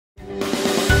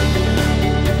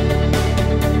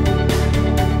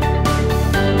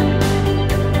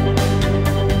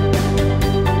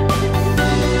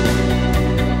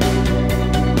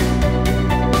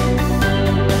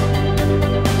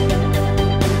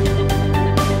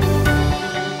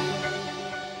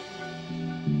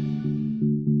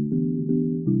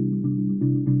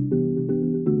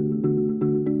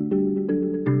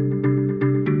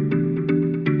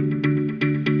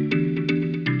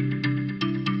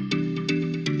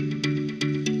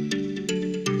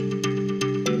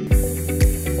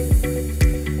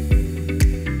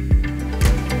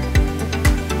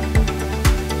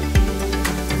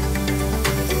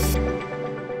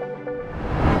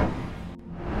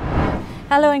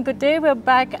Hello and good day. We're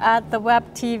back at the Web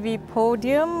TV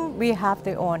podium. We have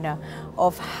the honor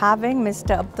of having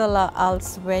Mr. Abdullah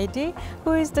Al-Suwaidi,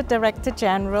 who is the Director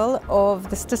General of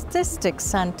the Statistics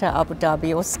Center Abu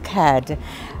Dhabi, or SCAD.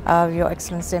 Your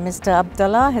Excellency, Mr.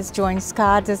 Abdullah has joined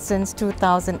SCAD since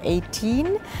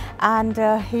 2018,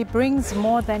 and he brings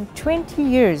more than 20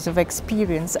 years of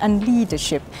experience and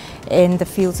leadership in the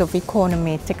fields of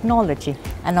economy, technology,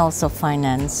 and also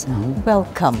finance.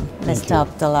 Welcome, Mr.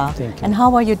 Abdullah. Thank you. And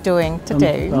how are you doing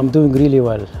today? I'm doing really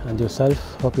well. And yourself?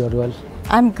 Hope you're well.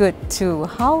 I'm good too.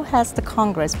 How has the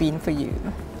Congress been for you?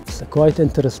 It's quite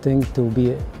interesting to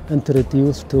be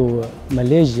introduced to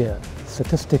Malaysia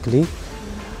statistically,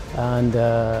 and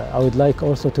I would like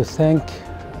also to thank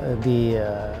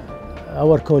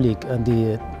our colleague and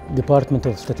the Department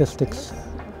of Statistics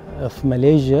of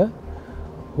Malaysia,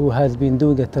 who has been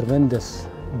doing a tremendous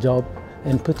job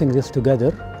in putting this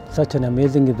together. Such an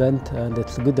amazing event, and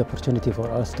it's a good opportunity for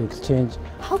us to exchange.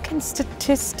 How can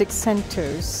statistics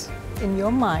centers, in your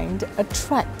mind,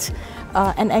 attract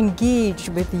and engage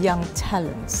with young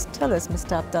talents? Tell us,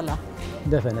 Mr. Abdullah.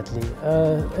 Definitely.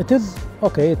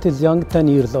 It is young, 10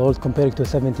 years old compared to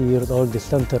 70 years old, the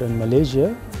center in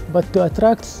Malaysia. But to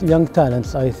attract young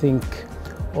talents, I think,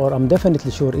 or I'm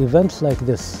definitely sure, events like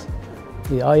this,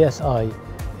 the ISI,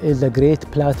 is a great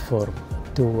platform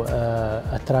to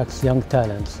attract young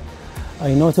talents.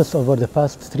 I noticed over the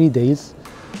past 3 days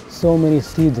so many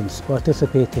students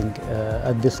participating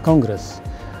at this Congress.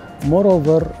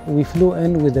 Moreover, we flew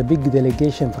in with a big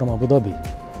delegation from Abu Dhabi,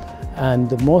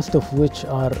 and most of which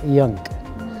are young.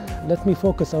 Let me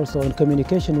focus also on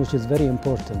communication, which is very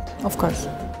important. Of course.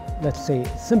 Let's say,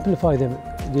 simplify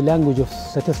the language of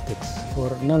statistics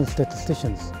for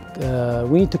non-statisticians.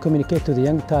 We need to communicate to the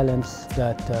young talents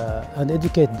and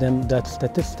educate them that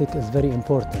statistics is very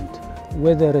important,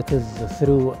 whether it is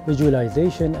through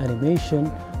visualization,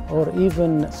 animation, or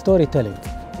even storytelling.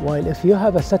 While if you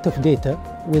have a set of data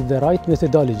with the right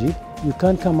methodology, you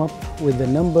can come up with a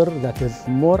number that is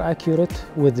more accurate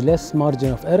with less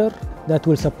margin of error, that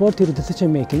will support your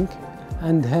decision making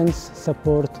and hence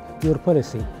support your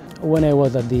policy. When I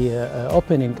was at the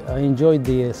opening, I enjoyed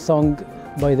the song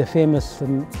by the famous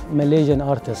Malaysian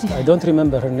artist. I don't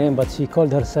remember her name, but she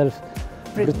called herself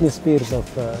Britney Spears of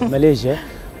Malaysia.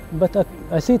 But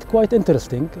I see it quite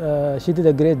interesting. She did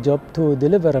a great job to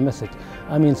deliver a message.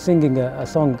 I mean, singing a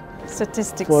song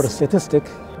for statistics.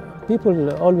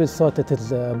 People always thought it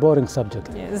is a boring subject.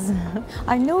 Yes.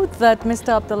 I know that, Mr.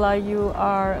 Abdullah, you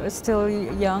are still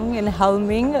young in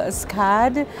helming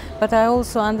SCAD, but I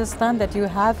also understand that you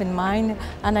have in mind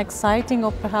an exciting,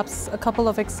 or perhaps a couple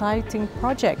of exciting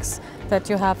projects that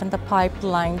you have in the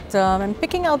pipeline. And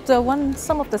picking out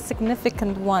some of the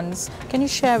significant ones, can you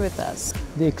share with us?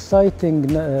 The exciting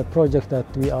project that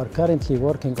we are currently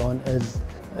working on is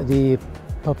the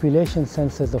population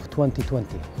census of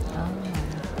 2020.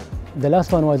 The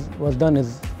last one was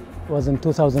in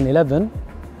 2011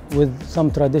 with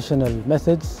some traditional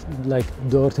methods like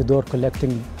door-to-door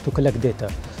collecting to collect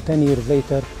data. 10 years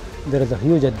later, there is a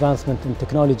huge advancement in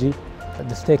technology.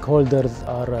 The stakeholders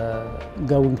are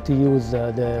going to use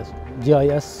the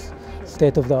GIS,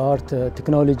 state-of-the-art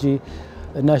technology,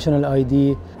 national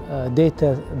ID,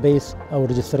 database, our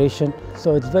registration.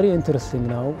 So it's very interesting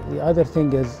now. The other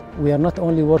thing is, we are not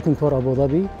only working for Abu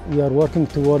Dhabi, we are working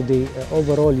toward the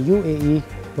overall UAE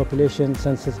population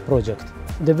census project.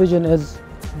 The vision is,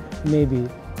 maybe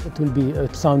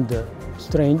it sounds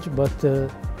strange, but to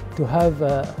have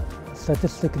to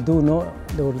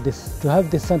have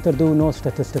this center do no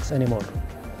statistics anymore.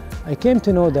 I came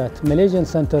to know that Malaysian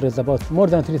center is about more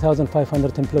than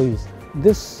 3,500 employees.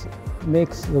 This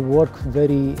makes the work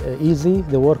very easy,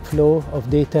 the workflow of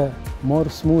data more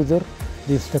smoother,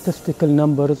 the statistical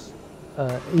numbers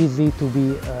easy to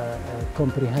be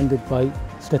comprehended by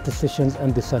statisticians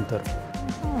and the center.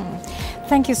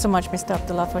 Thank you so much, Mr.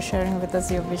 Abdullah, for sharing with us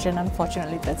your vision.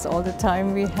 Unfortunately, that's all the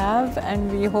time we have,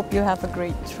 and we hope you have a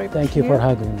great trip. Thank you for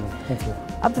having me. Thank you.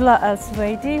 Abdullah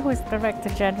Al-Suwaidi, who is Director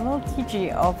General,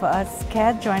 TG of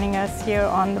SCAD, joining us here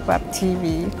on the Web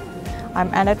TV. I'm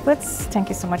Anne Edwards. Thank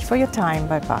you so much for your time.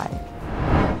 Bye-bye.